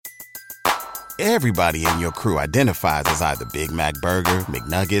Everybody in your crew identifies as either Big Mac Burger,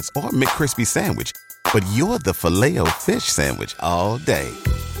 McNuggets, or McCrispy Sandwich. But you're the Filet-O-Fish Sandwich all day.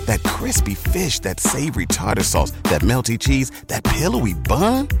 That crispy fish, that savory tartar sauce, that melty cheese, that pillowy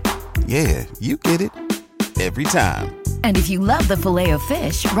bun. Yeah, you get it. Every time. And if you love the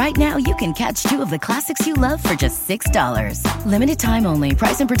Filet-O-Fish, right now you can catch two of the classics you love for just $6. Limited time only.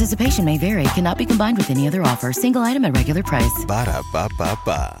 Price and participation may vary. Cannot be combined with any other offer. Single item at regular price.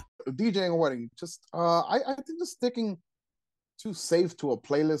 Ba-da-ba-ba-ba. DJing a wedding, just I think just sticking too safe to a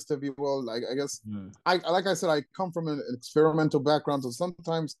playlist, if you will. Like, I guess I like I said, I come from an experimental background, so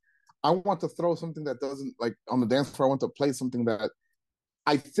sometimes I want to throw something that doesn't, like, on the dance floor. I want to play something that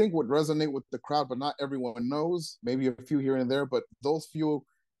I think would resonate with the crowd, but not everyone knows. Maybe a few here and there, but those few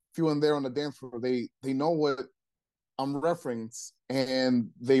in there on the dance floor, they know what I'm referencing, and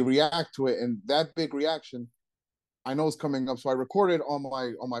they react to it, and that big reaction I know is coming up. So I recorded on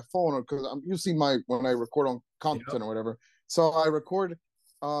my phone, because you see when I record on content or whatever. So I record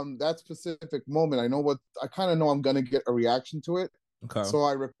that specific moment. I kind of know I'm gonna get a reaction to it. Okay. So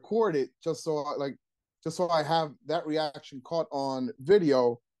I record it just so I have that reaction caught on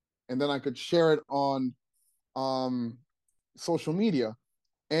video, and then I could share it on social media.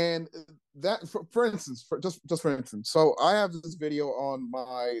 And that, for instance, just for instance, so I have this video on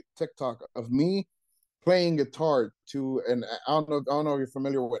my TikTok of me playing guitar to I don't know if you're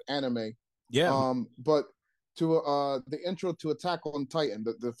familiar with anime. Yeah. But to the intro to Attack on Titan,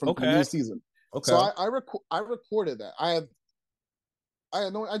 from the new season. Okay. So I recorded that. I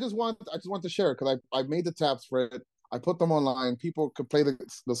just want to share it, because I made the tabs for it. I put them online. People could play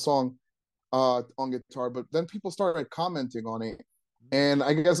the song on guitar, but then people started commenting on it, and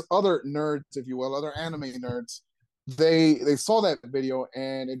I guess other nerds, if you will, other anime nerds, they saw that video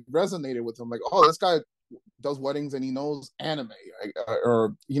and it resonated with them. Like, oh, this guy does weddings and he knows anime,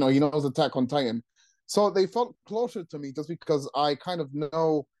 or he knows Attack on Titan. So they felt closer to me just because I kind of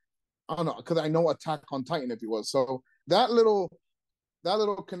know, I don't know, because I know Attack on Titan, if you will. So that little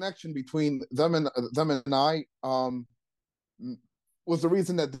connection between them and I was the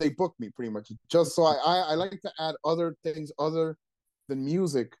reason that they booked me, pretty much. Just so I like to add other things other than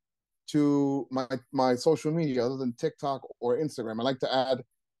music to my social media, other than TikTok or Instagram. I like to add,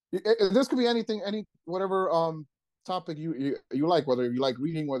 this could be anything, whatever topic you like, whether you like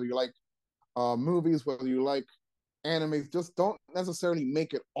reading, whether you like movies, whether you like anime. Just don't necessarily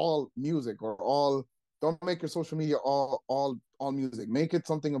make it all music, don't make your social media all music. Make it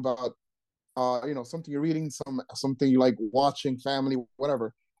something about something you're reading, something you like watching, family,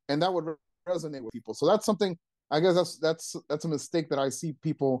 whatever, and that would resonate with people. So that's something, I guess that's a mistake that I see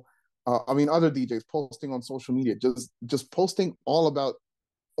people, other DJs posting on social media, just posting all about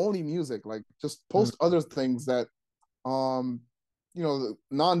only music. Like, just post other things that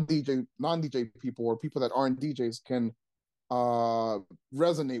non-DJ people, or people that aren't DJs, can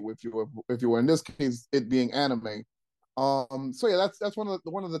resonate with you, if you were, in this case it being anime. So yeah, that's one of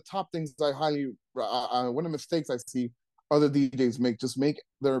the top things one of the mistakes I see other DJs make. Just make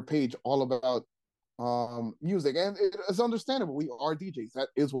their page all about music, and it's understandable. We are DJs, that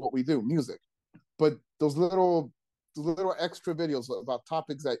is what we do, music. But those little extra videos about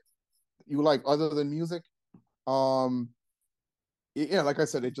topics that you like other than music, like I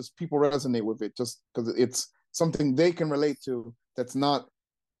said, it just, people resonate with it just because it's something they can relate to, that's not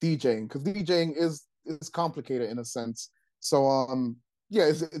DJing, because DJing is complicated in a sense. So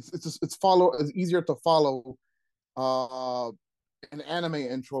it's easier to follow an anime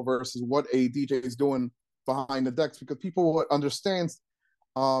intro versus what a DJ is doing behind the decks, because people would understand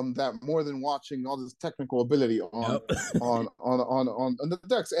that more than watching all this technical ability on the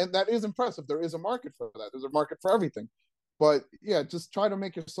decks. And that is impressive. There is a market for that. There's a market for everything. But yeah, just try to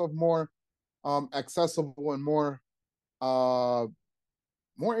make yourself more accessible and more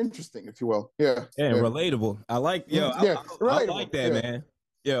interesting, if you will. Yeah. And relatable. I like, I like that, man.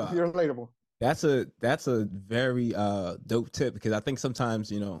 Yeah. You're relatable. That's a very dope tip, because I think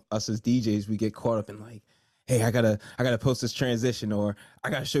sometimes, us as DJs, we get caught up in like, hey, I gotta post this transition, or I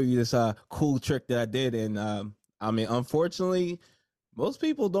gotta show you this cool trick that I did. And unfortunately, most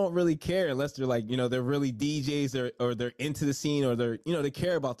people don't really care unless they're like, they're really DJs, or they're into the scene, or they're, they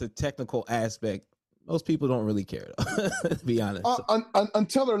care about the technical aspect. Most people don't really care, though, to be honest.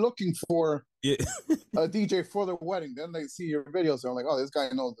 Until they're looking for a DJ for their wedding. Then they see your videos, and they're like, oh, this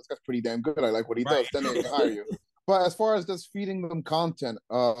guy's pretty damn good. I like what he does. Then they hire you. But as far as just feeding them content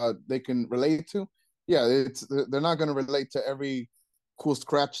they can relate to, yeah, they're not going to relate to every cool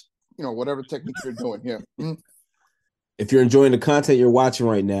scratch, whatever technique you're doing. Yeah. Mm-hmm. If you're enjoying the content you're watching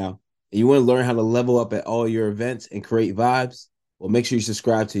right now, and you want to learn how to level up at all your events and create vibes, well, make sure you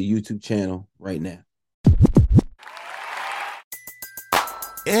subscribe to the YouTube channel right now.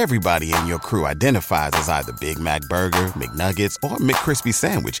 Everybody in your crew identifies as either Big Mac Burger, McNuggets, or McCrispy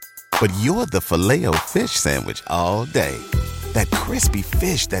Sandwich. But you're the Filet-O-Fish Sandwich all day. That crispy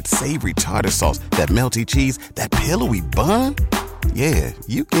fish, that savory tartar sauce, that melty cheese, that pillowy bun. Yeah,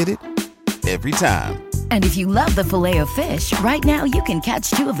 you get it. Every time. And if you love the Filet-O-Fish, right now you can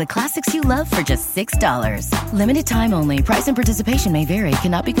catch 2 of the classics you love for just $6. Limited time only. Price and participation may vary.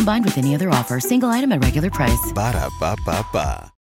 Cannot be combined with any other offer. Single item at regular price. Ba-da-ba-ba-ba.